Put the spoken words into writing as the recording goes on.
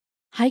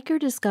Hiker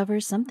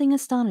discovers something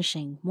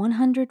astonishing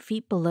 100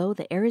 feet below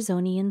the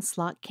Arizonian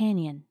Slot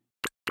Canyon.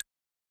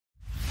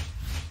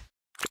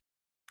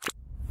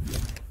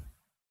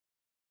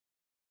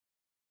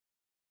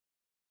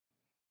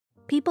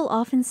 People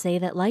often say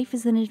that life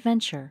is an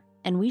adventure,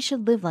 and we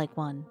should live like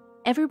one.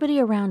 Everybody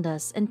around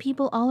us and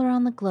people all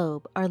around the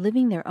globe are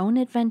living their own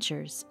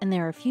adventures, and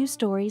there are a few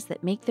stories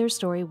that make their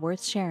story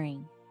worth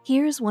sharing.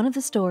 Here's one of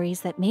the stories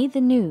that made the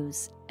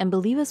news, and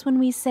believe us when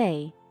we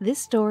say, this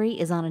story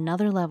is on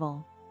another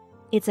level.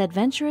 It's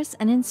adventurous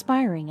and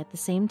inspiring at the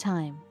same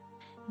time.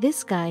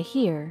 This guy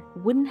here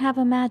wouldn't have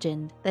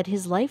imagined that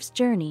his life's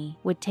journey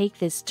would take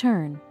this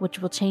turn, which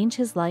will change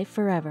his life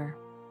forever.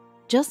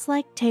 Just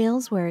like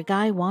tales where a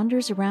guy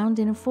wanders around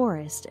in a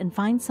forest and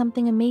finds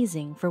something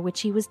amazing for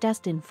which he was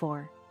destined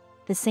for,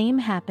 the same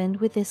happened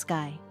with this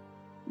guy.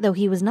 Though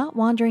he was not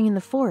wandering in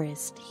the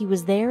forest, he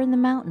was there in the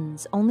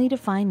mountains only to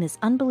find this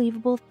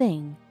unbelievable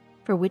thing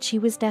for which he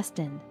was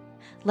destined.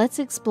 Let's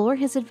explore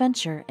his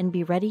adventure and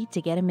be ready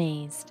to get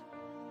amazed.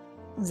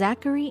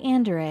 Zachary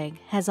Anderegg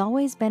has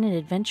always been an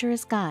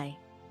adventurous guy.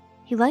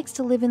 He likes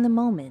to live in the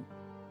moment,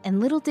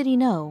 and little did he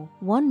know,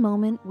 one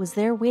moment was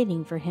there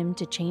waiting for him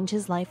to change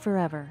his life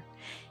forever.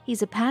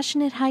 He's a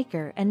passionate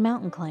hiker and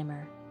mountain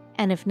climber,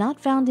 and if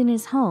not found in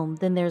his home,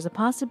 then there's a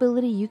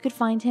possibility you could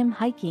find him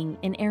hiking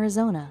in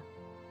Arizona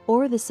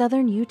or the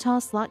southern Utah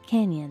Slot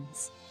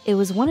Canyons. It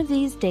was one of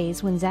these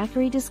days when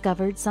Zachary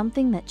discovered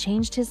something that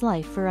changed his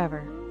life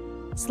forever.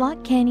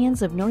 Slot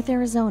Canyons of North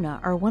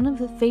Arizona are one of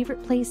the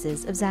favorite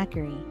places of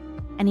Zachary,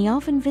 and he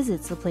often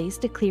visits the place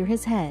to clear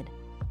his head,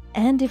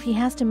 and if he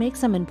has to make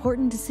some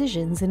important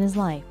decisions in his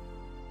life.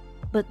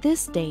 But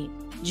this date,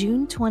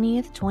 June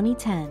 20th,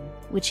 2010,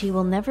 which he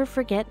will never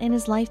forget in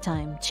his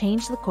lifetime,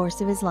 changed the course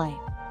of his life.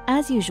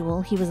 As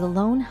usual, he was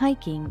alone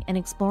hiking and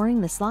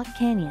exploring the Slot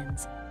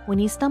Canyons when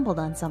he stumbled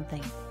on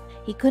something.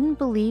 He couldn't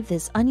believe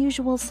this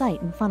unusual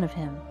sight in front of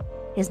him.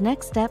 His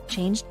next step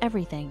changed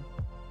everything.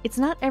 It's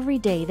not every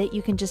day that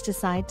you can just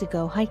decide to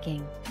go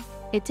hiking.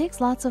 It takes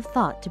lots of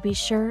thought to be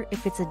sure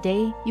if it's a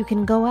day you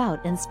can go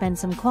out and spend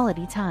some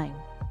quality time.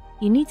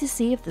 You need to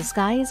see if the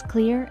sky is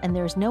clear and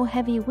there is no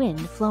heavy wind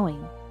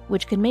flowing,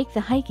 which could make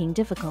the hiking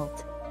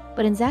difficult.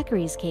 But in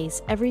Zachary's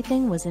case,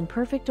 everything was in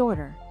perfect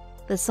order.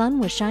 The sun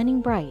was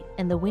shining bright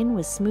and the wind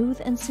was smooth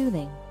and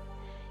soothing.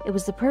 It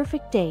was the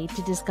perfect day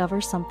to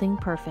discover something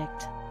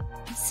perfect.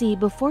 See,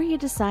 before you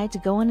decide to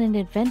go on an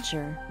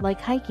adventure, like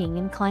hiking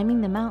and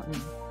climbing the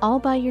mountain, all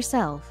by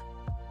yourself,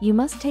 you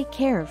must take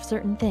care of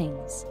certain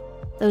things.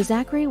 Though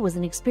Zachary was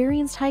an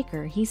experienced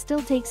hiker, he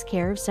still takes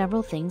care of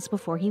several things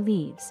before he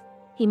leaves.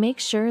 He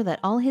makes sure that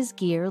all his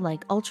gear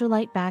like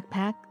ultralight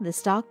backpack, the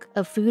stock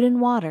of food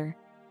and water,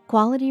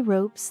 quality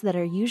ropes that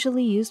are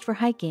usually used for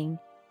hiking,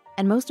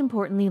 and most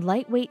importantly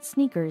lightweight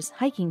sneakers,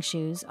 hiking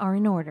shoes, are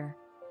in order.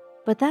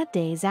 But that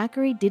day,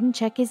 Zachary didn't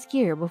check his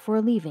gear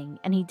before leaving,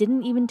 and he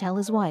didn't even tell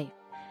his wife.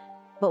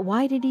 But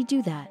why did he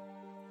do that?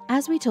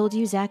 As we told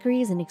you,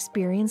 Zachary is an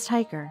experienced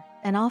hiker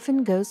and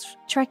often goes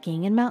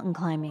trekking and mountain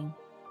climbing.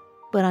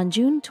 But on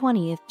June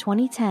 20th,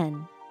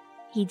 2010,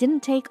 he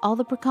didn't take all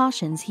the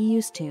precautions he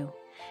used to.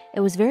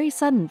 It was very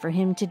sudden for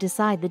him to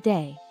decide the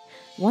day.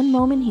 One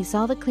moment he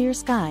saw the clear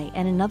sky,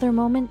 and another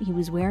moment he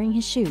was wearing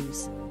his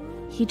shoes.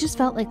 He just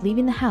felt like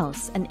leaving the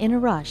house, and in a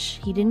rush,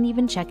 he didn't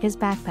even check his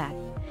backpack.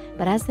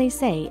 But as they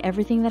say,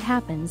 everything that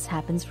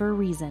happens for a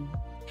reason.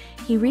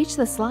 He reached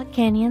the Slot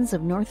Canyons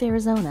of North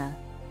Arizona,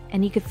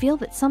 and he could feel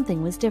that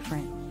something was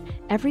different.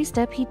 Every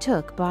step he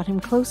took brought him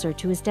closer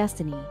to his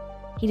destiny.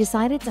 He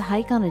decided to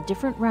hike on a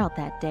different route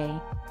that day,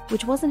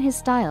 which wasn't his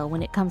style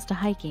when it comes to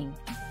hiking.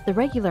 The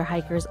regular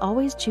hikers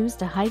always choose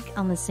to hike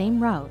on the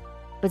same route,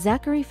 but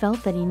Zachary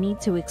felt that he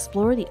needed to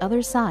explore the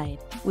other side,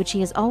 which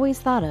he has always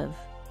thought of.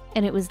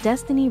 And it was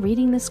destiny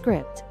reading the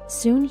script.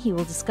 Soon he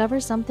will discover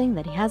something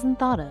that he hasn't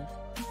thought of.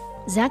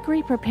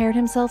 Zachary prepared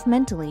himself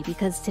mentally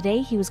because today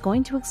he was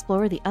going to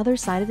explore the other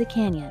side of the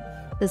canyon.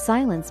 The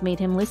silence made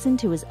him listen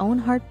to his own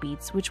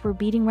heartbeats, which were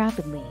beating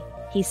rapidly.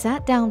 He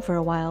sat down for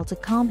a while to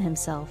calm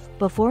himself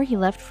before he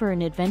left for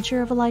an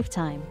adventure of a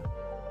lifetime.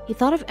 He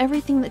thought of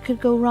everything that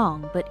could go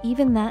wrong, but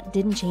even that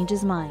didn't change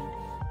his mind.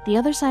 The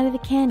other side of the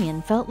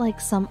canyon felt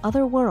like some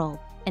other world,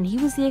 and he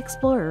was the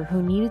explorer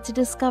who needed to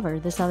discover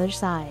this other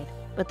side.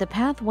 But the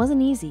path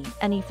wasn't easy,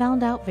 and he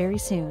found out very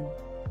soon.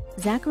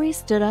 Zachary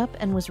stood up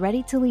and was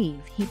ready to leave.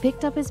 He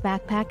picked up his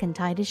backpack and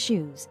tied his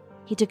shoes.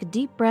 He took a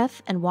deep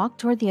breath and walked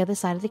toward the other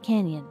side of the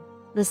canyon.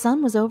 The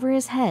sun was over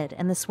his head,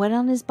 and the sweat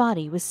on his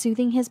body was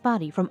soothing his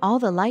body from all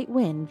the light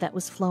wind that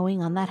was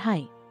flowing on that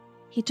height.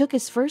 He took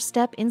his first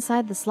step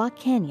inside the Slot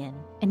Canyon,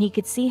 and he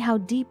could see how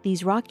deep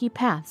these rocky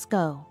paths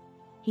go.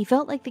 He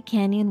felt like the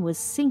canyon was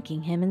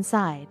sinking him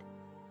inside,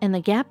 and the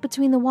gap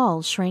between the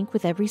walls shrank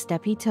with every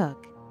step he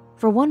took.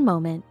 For one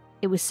moment,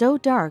 it was so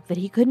dark that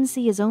he couldn't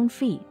see his own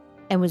feet,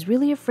 and was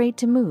really afraid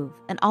to move,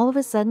 and all of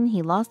a sudden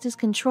he lost his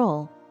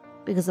control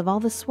because of all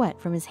the sweat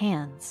from his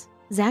hands.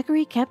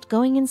 Zachary kept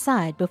going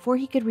inside before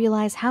he could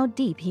realize how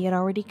deep he had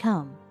already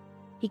come.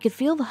 He could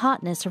feel the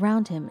hotness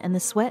around him, and the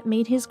sweat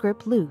made his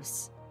grip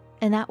loose.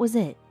 And that was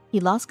it. He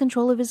lost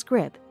control of his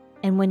grip,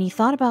 and when he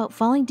thought about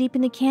falling deep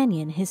in the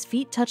canyon, his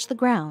feet touched the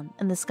ground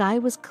and the sky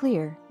was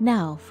clear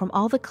now from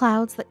all the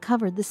clouds that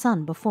covered the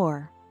sun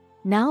before.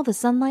 Now the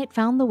sunlight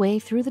found the way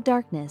through the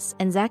darkness,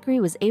 and Zachary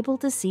was able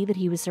to see that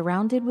he was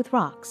surrounded with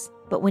rocks.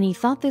 But when he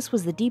thought this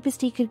was the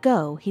deepest he could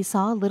go, he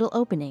saw a little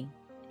opening,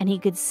 and he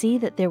could see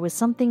that there was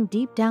something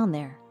deep down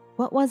there.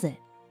 What was it?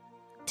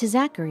 To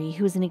Zachary,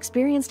 who was an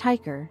experienced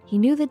hiker, he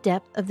knew the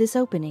depth of this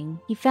opening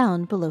he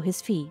found below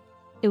his feet.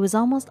 It was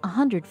almost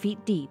 100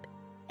 feet deep,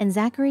 and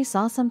Zachary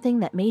saw something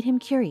that made him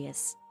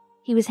curious.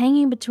 He was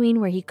hanging between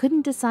where he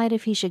couldn't decide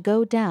if he should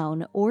go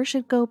down or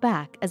should go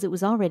back, as it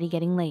was already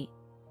getting late.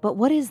 But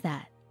what is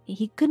that?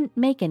 He couldn't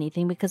make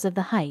anything because of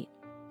the height,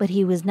 but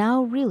he was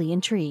now really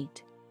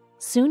intrigued.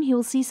 Soon he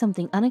will see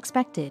something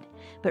unexpected,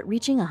 but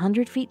reaching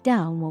 100 feet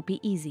down won't be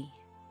easy.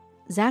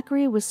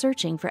 Zachary was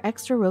searching for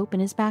extra rope in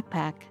his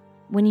backpack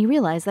when he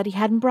realized that he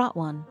hadn't brought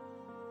one.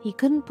 He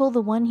couldn't pull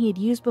the one he had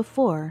used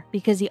before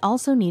because he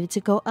also needed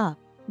to go up.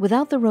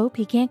 Without the rope,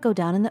 he can't go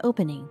down in the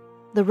opening.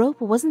 The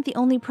rope wasn't the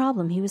only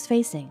problem he was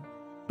facing,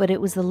 but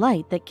it was the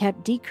light that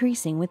kept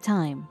decreasing with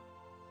time.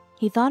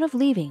 He thought of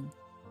leaving,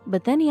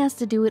 but then he has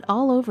to do it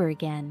all over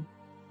again.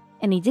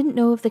 And he didn't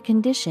know if the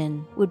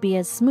condition would be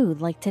as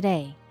smooth like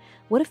today.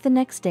 What if the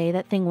next day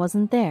that thing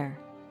wasn't there?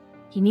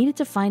 He needed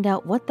to find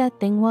out what that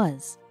thing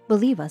was.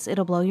 Believe us,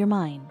 it'll blow your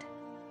mind.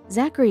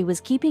 Zachary was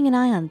keeping an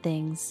eye on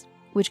things,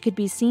 which could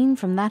be seen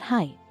from that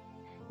height.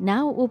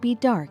 Now it will be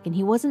dark, and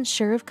he wasn't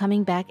sure of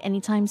coming back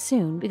anytime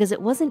soon because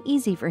it wasn't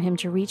easy for him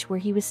to reach where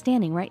he was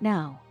standing right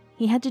now.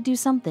 He had to do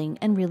something,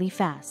 and really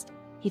fast.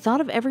 He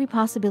thought of every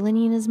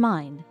possibility in his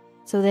mind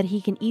so that he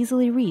can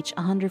easily reach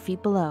 100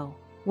 feet below.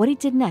 What he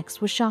did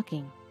next was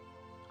shocking.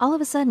 All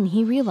of a sudden,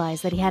 he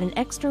realized that he had an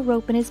extra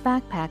rope in his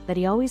backpack that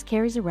he always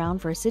carries around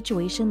for a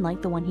situation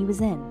like the one he was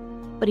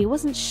in. But he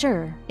wasn't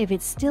sure if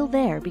it's still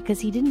there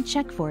because he didn't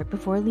check for it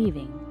before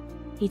leaving.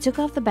 He took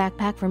off the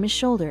backpack from his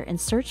shoulder and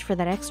searched for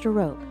that extra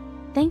rope.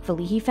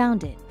 Thankfully, he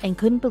found it and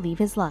couldn't believe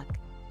his luck.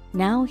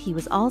 Now he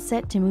was all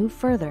set to move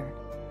further.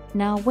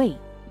 Now wait,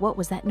 what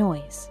was that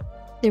noise?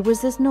 There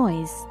was this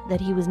noise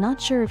that he was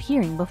not sure of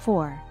hearing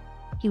before.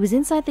 He was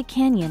inside the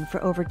canyon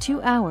for over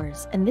 2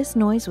 hours, and this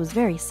noise was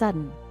very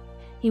sudden.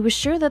 He was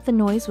sure that the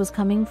noise was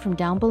coming from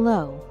down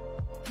below,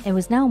 and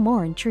was now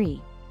more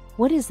intrigued.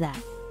 What is that?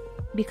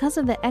 Because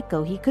of the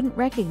echo, he couldn't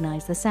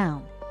recognize the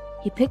sound.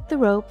 He picked the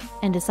rope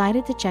and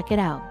decided to check it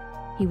out.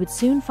 He would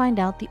soon find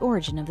out the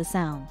origin of the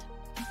sound.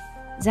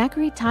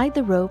 Zachary tied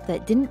the rope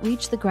that didn't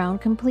reach the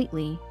ground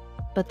completely,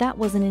 but that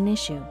wasn't an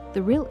issue.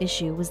 The real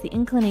issue was the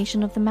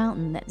inclination of the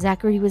mountain that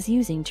Zachary was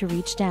using to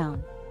reach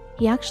down.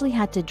 He actually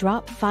had to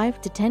drop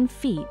 5 to 10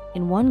 feet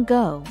in one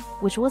go,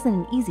 which wasn't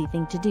an easy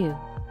thing to do.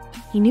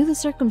 He knew the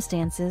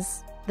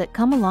circumstances that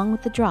come along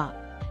with the drop.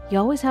 You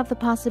always have the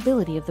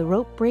possibility of the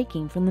rope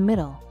breaking from the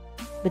middle.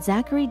 But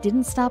Zachary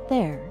didn't stop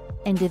there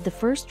and did the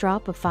first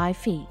drop of 5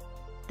 feet.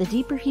 The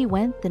deeper he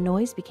went, the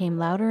noise became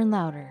louder and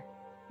louder.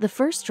 The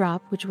first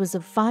drop, which was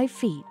of 5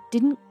 feet,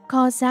 didn't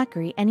cause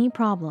Zachary any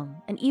problem,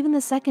 and even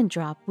the second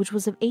drop, which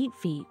was of 8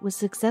 feet, was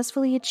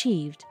successfully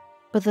achieved.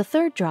 But the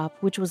third drop,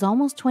 which was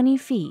almost 20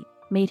 feet,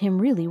 made him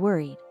really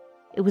worried.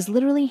 It was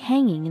literally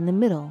hanging in the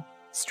middle,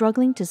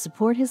 struggling to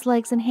support his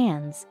legs and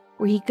hands,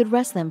 where he could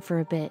rest them for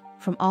a bit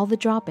from all the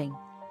dropping.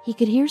 He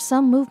could hear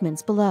some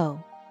movements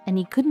below, and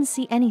he couldn't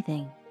see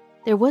anything.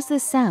 There was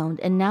this sound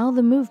and now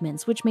the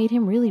movements, which made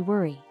him really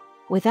worry.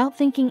 Without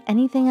thinking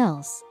anything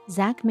else,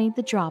 Zach made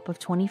the drop of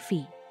 20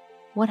 feet.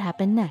 What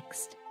happened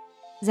next?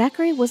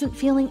 Zachary wasn't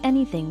feeling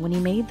anything when he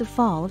made the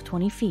fall of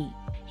 20 feet.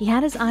 He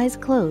had his eyes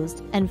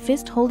closed and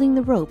fist holding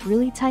the rope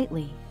really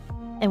tightly.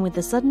 And with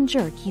a sudden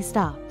jerk, he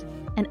stopped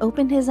and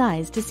opened his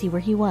eyes to see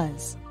where he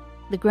was.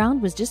 The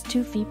ground was just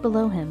 2 feet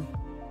below him.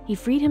 He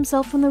freed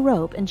himself from the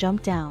rope and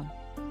jumped down.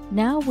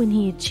 Now, when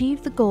he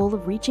achieved the goal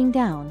of reaching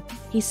down,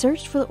 he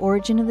searched for the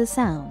origin of the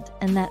sound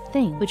and that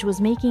thing which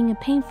was making a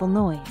painful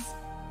noise.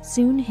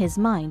 Soon his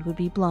mind would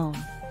be blown.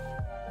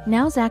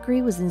 Now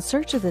Zachary was in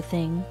search of the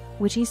thing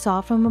which he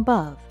saw from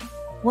above.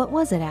 What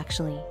was it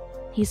actually?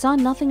 He saw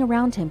nothing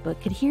around him but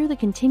could hear the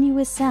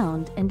continuous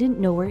sound and didn't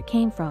know where it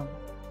came from.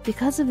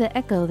 Because of the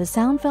echo, the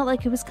sound felt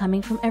like it was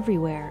coming from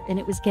everywhere, and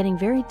it was getting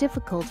very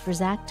difficult for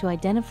Zach to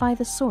identify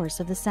the source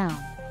of the sound.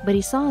 But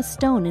he saw a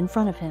stone in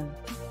front of him.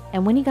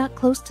 And when he got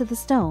close to the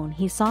stone,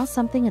 he saw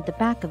something at the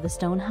back of the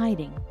stone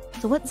hiding.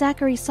 So what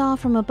Zachary saw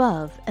from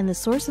above and the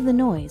source of the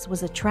noise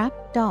was a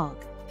trapped dog.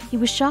 He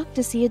was shocked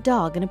to see a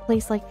dog in a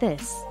place like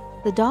this.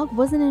 The dog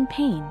wasn't in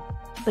pain,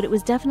 but it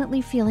was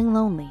definitely feeling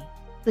lonely.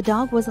 The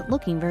dog wasn't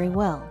looking very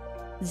well.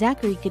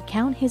 Zachary could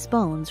count his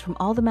bones from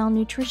all the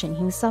malnutrition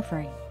he was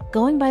suffering.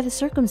 Going by the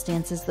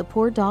circumstances, the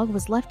poor dog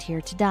was left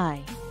here to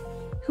die.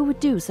 Who would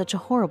do such a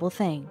horrible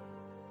thing?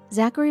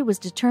 Zachary was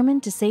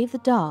determined to save the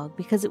dog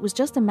because it was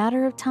just a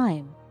matter of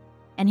time,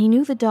 and he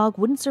knew the dog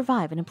wouldn't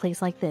survive in a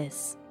place like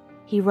this.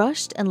 He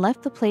rushed and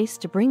left the place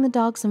to bring the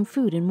dog some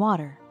food and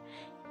water.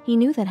 He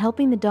knew that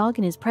helping the dog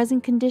in his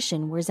present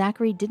condition, where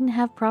Zachary didn't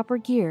have proper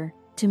gear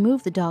to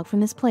move the dog from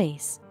this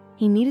place,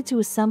 He needed to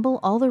assemble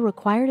all the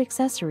required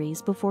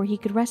accessories before he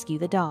could rescue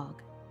the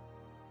dog.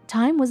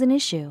 Time was an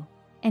issue,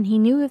 and he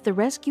knew if the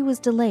rescue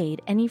was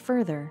delayed any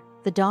further,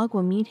 the dog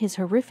will meet his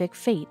horrific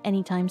fate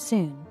anytime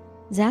soon.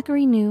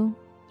 Zachary knew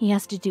he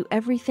has to do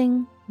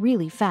everything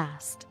really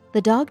fast.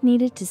 The dog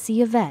needed to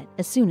see a vet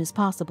as soon as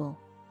possible.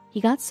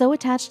 He got so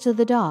attached to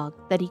the dog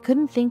that he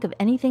couldn't think of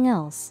anything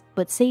else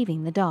but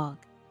saving the dog.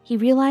 He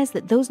realized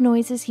that those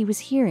noises he was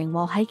hearing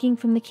while hiking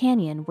from the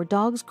canyon were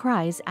dogs'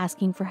 cries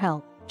asking for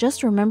help.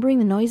 Just remembering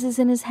the noises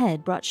in his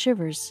head brought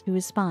shivers to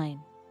his spine.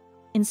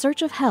 In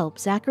search of help,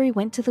 Zachary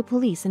went to the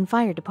police and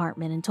fire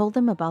department and told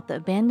them about the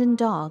abandoned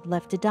dog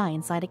left to die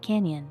inside a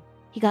canyon.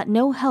 He got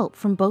no help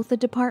from both the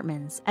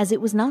departments, as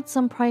it was not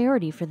some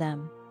priority for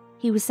them.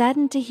 He was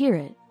saddened to hear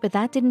it, but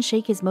that didn't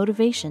shake his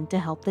motivation to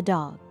help the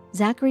dog.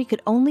 Zachary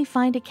could only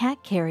find a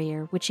cat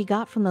carrier, which he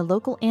got from the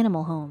local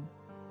animal home.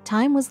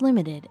 Time was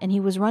limited, and he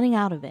was running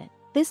out of it.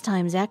 This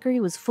time, Zachary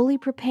was fully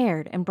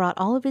prepared and brought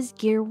all of his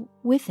gear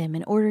with him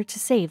in order to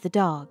save the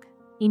dog.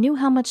 He knew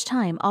how much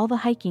time all the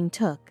hiking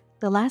took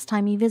the last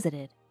time he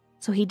visited,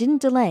 so he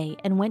didn't delay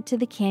and went to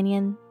the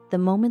canyon the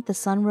moment the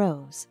sun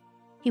rose.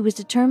 He was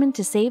determined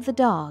to save the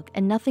dog,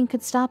 and nothing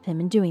could stop him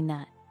in doing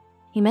that.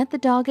 He met the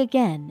dog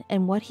again,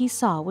 and what he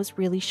saw was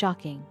really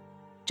shocking.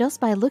 Just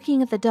by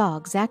looking at the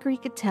dog, Zachary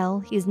could tell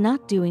he is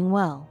not doing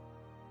well.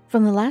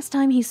 From the last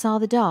time he saw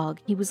the dog,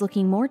 he was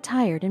looking more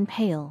tired and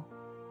pale.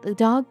 The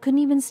dog couldn't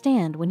even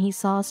stand when he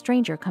saw a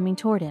stranger coming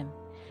toward him.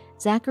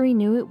 Zachary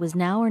knew it was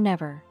now or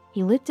never.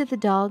 He lifted the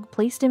dog,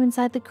 placed him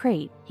inside the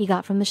crate he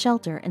got from the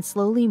shelter, and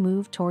slowly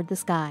moved toward the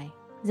sky.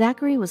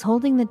 Zachary was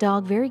holding the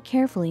dog very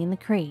carefully in the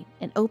crate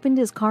and opened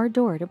his car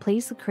door to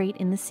place the crate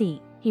in the seat.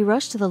 He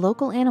rushed to the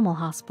local animal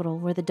hospital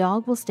where the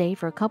dog will stay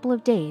for a couple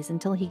of days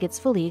until he gets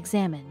fully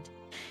examined.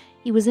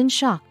 He was in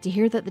shock to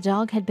hear that the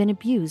dog had been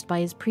abused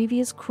by his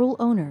previous cruel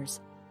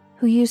owners,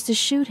 who used to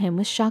shoot him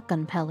with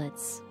shotgun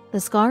pellets. The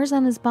scars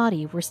on his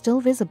body were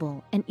still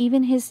visible, and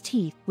even his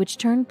teeth, which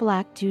turned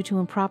black due to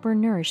improper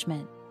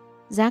nourishment.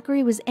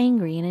 Zachary was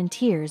angry and in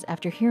tears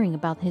after hearing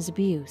about his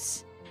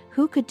abuse.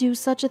 Who could do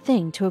such a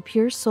thing to a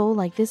pure soul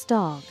like this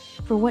dog?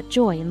 For what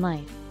joy in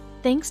life?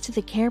 Thanks to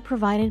the care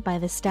provided by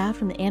the staff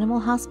from the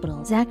animal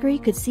hospital, Zachary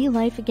could see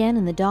life again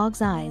in the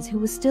dog's eyes, who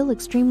was still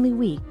extremely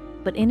weak,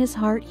 but in his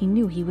heart he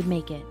knew he would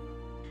make it.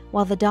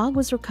 While the dog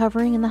was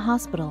recovering in the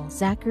hospital,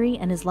 Zachary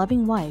and his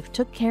loving wife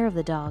took care of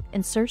the dog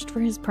and searched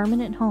for his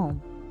permanent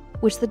home,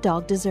 which the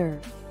dog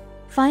deserved.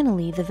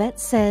 Finally, the vet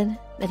said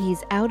that he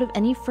is out of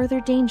any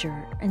further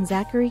danger and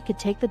Zachary could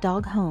take the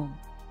dog home.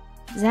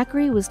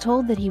 Zachary was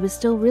told that he was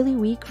still really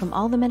weak from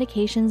all the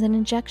medications and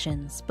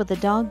injections, but the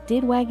dog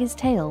did wag his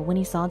tail when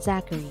he saw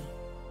Zachary.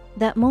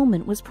 That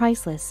moment was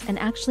priceless and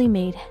actually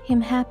made him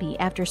happy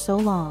after so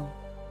long.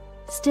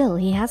 Still,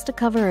 he has to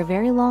cover a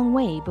very long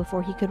way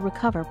before he could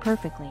recover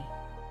perfectly.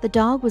 The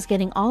dog was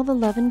getting all the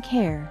love and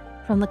care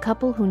from the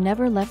couple who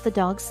never left the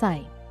dog's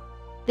sight.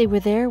 They were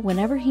there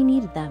whenever he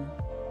needed them.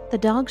 The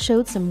dog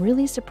showed some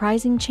really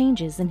surprising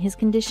changes in his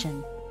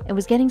condition and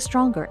was getting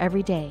stronger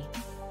every day.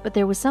 But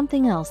there was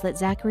something else that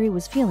Zachary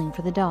was feeling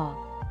for the dog.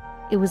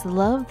 It was the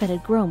love that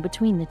had grown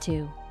between the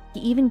two. He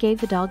even gave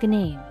the dog a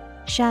name,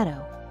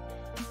 Shadow.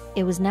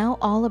 It was now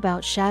all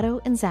about Shadow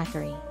and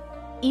Zachary.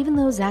 Even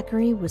though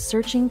Zachary was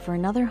searching for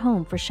another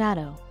home for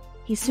Shadow,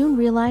 he soon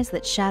realized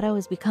that Shadow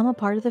has become a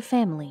part of the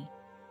family,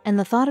 and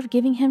the thought of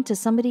giving him to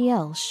somebody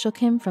else shook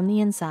him from the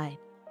inside.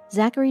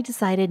 Zachary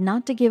decided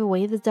not to give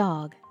away the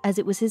dog, as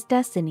it was his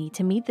destiny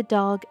to meet the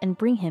dog and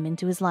bring him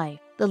into his life.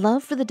 The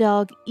love for the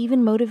dog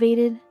even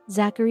motivated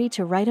Zachary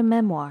to write a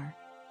memoir.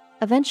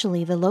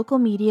 Eventually, the local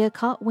media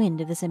caught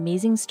wind of this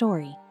amazing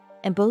story,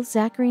 and both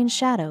Zachary and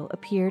Shadow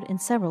appeared in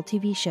several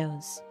TV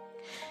shows.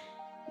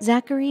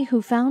 Zachary,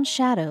 who found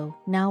Shadow,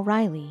 now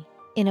Riley,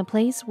 in a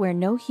place where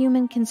no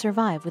human can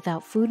survive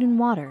without food and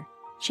water,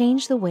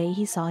 changed the way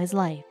he saw his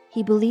life.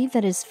 He believed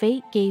that his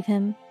fate gave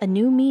him a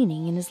new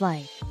meaning in his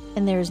life,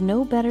 and there is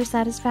no better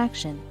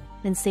satisfaction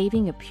than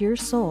saving a pure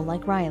soul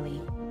like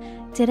Riley.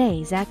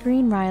 Today, Zachary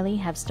and Riley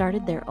have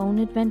started their own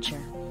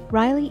adventure.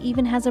 Riley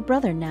even has a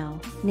brother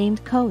now,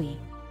 named Coey.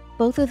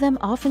 Both of them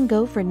often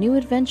go for new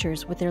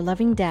adventures with their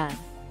loving dad.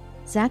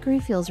 Zachary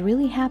feels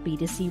really happy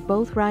to see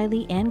both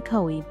Riley and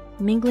Coey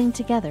mingling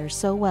together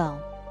so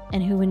well,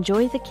 and who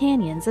enjoy the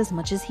canyons as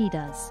much as he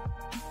does.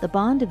 The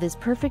bond of this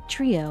perfect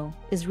trio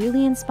is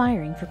really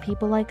inspiring for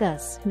people like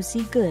us who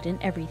see good in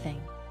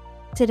everything.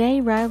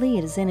 Today, Riley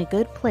is in a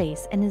good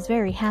place and is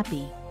very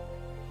happy.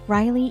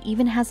 Riley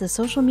even has a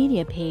social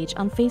media page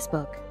on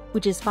Facebook,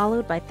 which is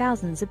followed by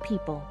thousands of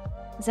people.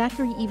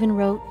 Zachary even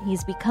wrote,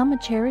 "He's become a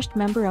cherished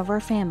member of our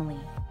family.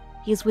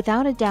 He is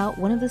without a doubt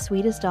one of the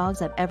sweetest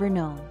dogs I've ever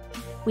known.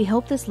 We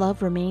hope this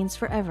love remains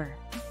forever."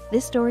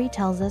 This story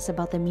tells us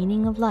about the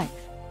meaning of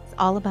life. It's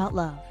all about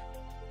love.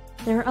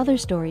 There are other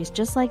stories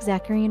just like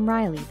Zachary and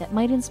Riley that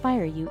might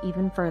inspire you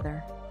even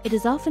further. It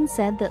is often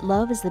said that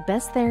love is the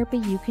best therapy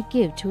you could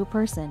give to a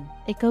person.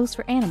 It goes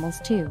for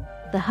animals too.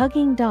 The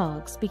hugging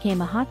dogs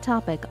became a hot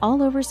topic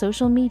all over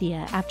social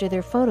media after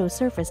their photos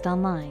surfaced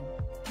online.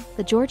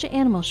 The Georgia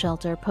Animal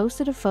Shelter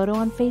posted a photo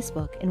on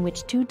Facebook in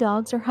which two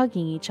dogs are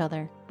hugging each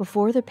other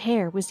before the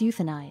pair was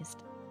euthanized.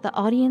 The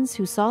audience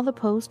who saw the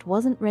post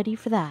wasn't ready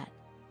for that,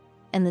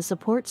 and the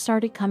support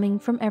started coming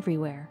from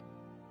everywhere.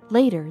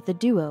 Later, the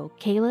duo,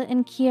 Kayla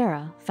and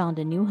Kiara, found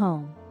a new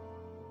home.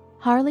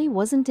 Harley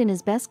wasn't in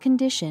his best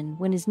condition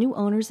when his new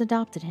owners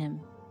adopted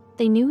him.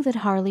 They knew that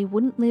Harley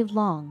wouldn't live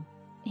long.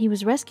 He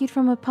was rescued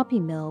from a puppy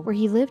mill where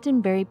he lived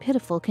in very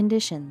pitiful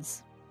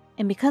conditions.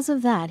 And because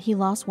of that, he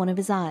lost one of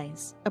his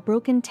eyes, a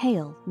broken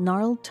tail,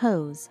 gnarled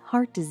toes,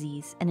 heart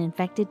disease, and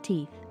infected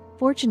teeth.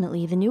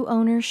 Fortunately, the new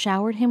owners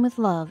showered him with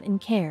love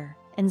and care,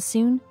 and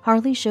soon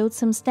Harley showed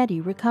some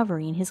steady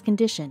recovery in his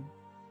condition.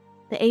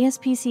 The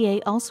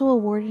ASPCA also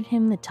awarded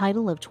him the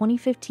title of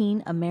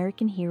 2015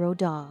 American Hero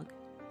Dog.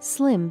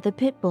 Slim, the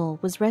pit bull,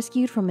 was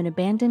rescued from an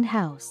abandoned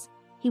house.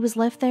 He was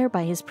left there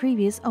by his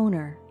previous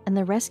owner, and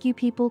the rescue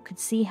people could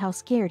see how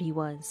scared he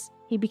was.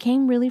 He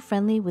became really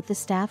friendly with the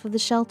staff of the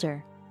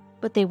shelter,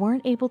 but they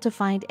weren't able to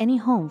find any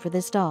home for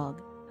this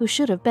dog, who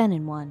should have been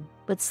in one.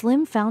 But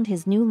Slim found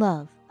his new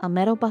love, a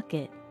metal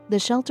bucket. The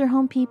shelter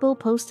home people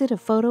posted a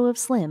photo of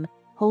Slim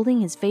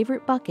holding his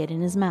favorite bucket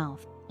in his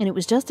mouth, and it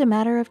was just a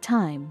matter of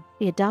time.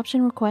 The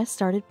adoption requests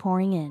started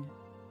pouring in.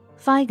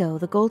 Figo,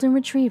 the golden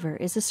retriever,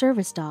 is a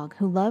service dog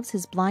who loves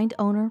his blind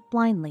owner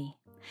blindly.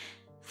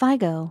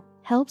 Figo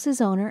helps his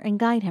owner and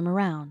guide him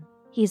around.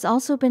 He has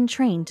also been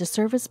trained to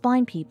service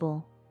blind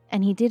people,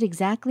 and he did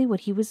exactly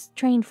what he was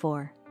trained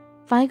for.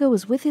 Figo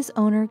was with his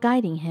owner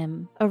guiding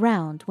him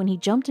around when he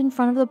jumped in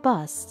front of the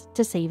bus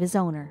to save his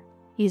owner.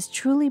 He is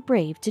truly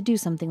brave to do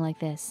something like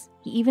this.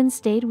 He even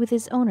stayed with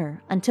his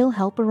owner until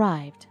help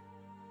arrived.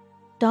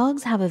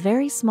 Dogs have a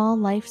very small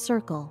life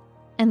circle,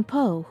 and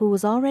Poe, who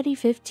was already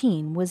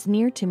 15, was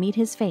near to meet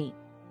his fate.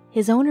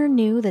 His owner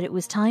knew that it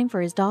was time for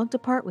his dog to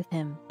part with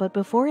him, but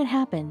before it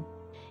happened,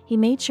 he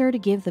made sure to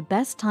give the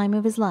best time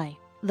of his life.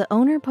 The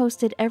owner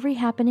posted every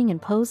happening in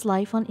Poe's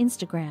life on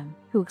Instagram,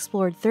 who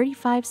explored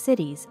 35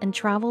 cities and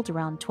traveled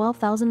around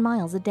 12,000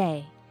 miles a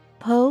day.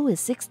 Poe is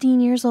 16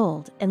 years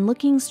old and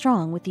looking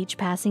strong with each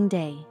passing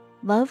day.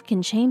 Love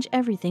can change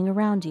everything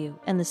around you,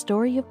 and the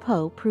story of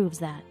Poe proves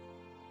that.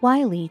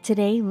 Wiley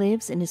today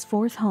lives in his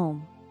fourth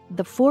home.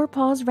 The Four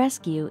Paws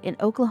Rescue in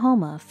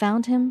Oklahoma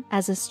found him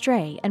as a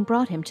stray and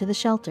brought him to the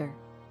shelter.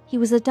 He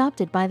was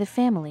adopted by the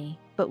family,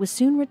 but was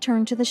soon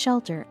returned to the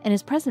shelter, and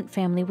his present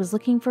family was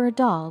looking for a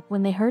dog.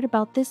 When they heard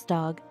about this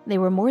dog, they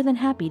were more than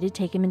happy to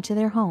take him into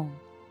their home.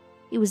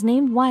 He was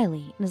named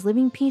Wiley and is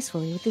living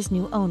peacefully with his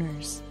new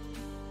owners.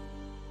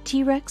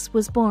 T-Rex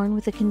was born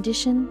with a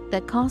condition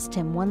that cost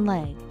him one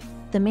leg.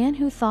 The man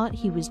who thought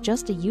he was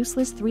just a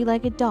useless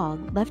three-legged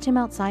dog left him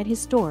outside his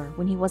store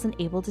when he wasn't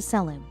able to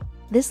sell him.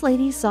 This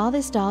lady saw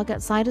this dog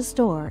outside a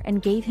store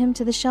and gave him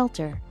to the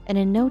shelter, and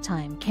in no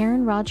time,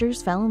 Karen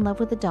Rogers fell in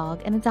love with the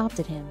dog and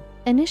adopted him.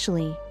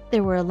 Initially,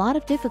 there were a lot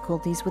of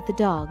difficulties with the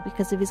dog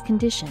because of his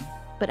condition,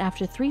 but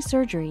after 3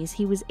 surgeries,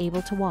 he was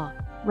able to walk.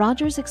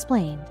 Rogers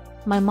explained,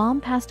 "My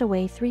mom passed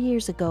away 3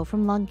 years ago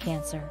from lung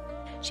cancer.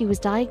 She was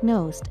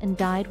diagnosed and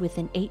died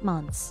within 8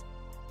 months.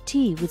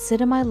 T would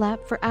sit on my lap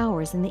for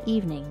hours in the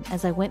evening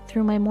as I went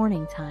through my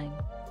morning time.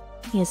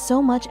 He has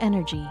so much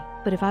energy,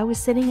 but if I was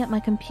sitting at my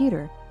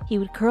computer, he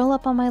would curl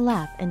up on my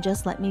lap and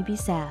just let me be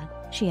sad,"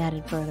 she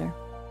added further.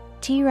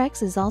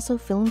 T-Rex is also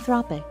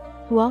philanthropic,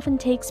 who often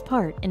takes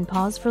part in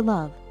Paws for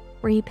Love,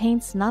 where he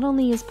paints not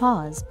only his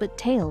paws but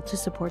tail to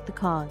support the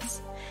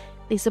cause.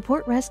 They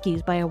support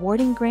rescues by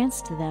awarding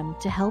grants to them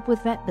to help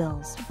with vet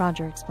bills,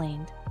 Roger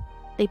explained.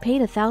 They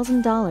paid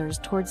 $1,000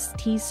 towards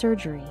T's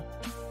surgery,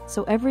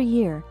 so every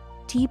year,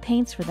 T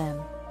paints for them,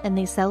 and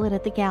they sell it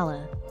at the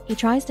gala. He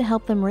tries to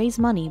help them raise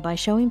money by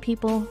showing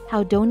people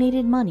how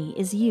donated money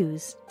is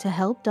used to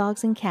help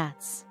dogs and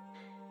cats.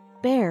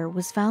 Bear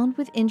was found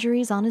with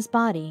injuries on his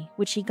body,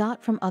 which he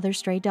got from other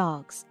stray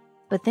dogs,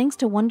 but thanks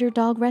to Wonder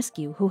Dog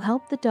Rescue, who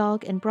helped the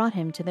dog and brought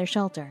him to their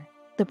shelter.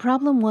 The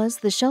problem was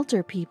the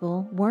shelter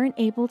people weren't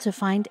able to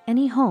find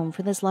any home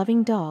for this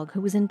loving dog who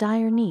was in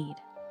dire need.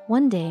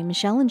 One day,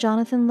 Michelle and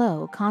Jonathan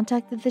Lowe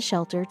contacted the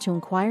shelter to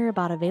inquire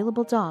about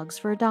available dogs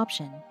for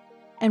adoption,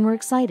 and were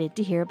excited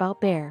to hear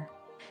about Bear.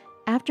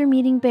 "After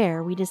meeting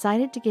Bear, we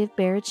decided to give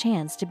Bear a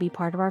chance to be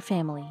part of our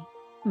family,"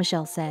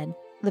 Michelle said.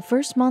 The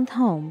first month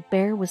home,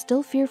 Bear was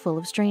still fearful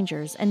of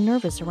strangers and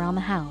nervous around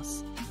the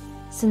house.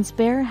 Since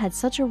Bear had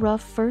such a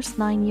rough first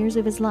 9 years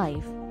of his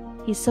life,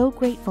 he's so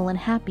grateful and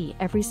happy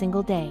every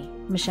single day,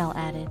 Michelle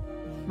added.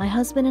 "My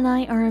husband and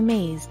I are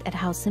amazed at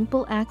how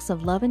simple acts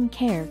of love and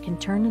care can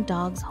turn a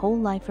dog's whole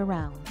life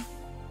around."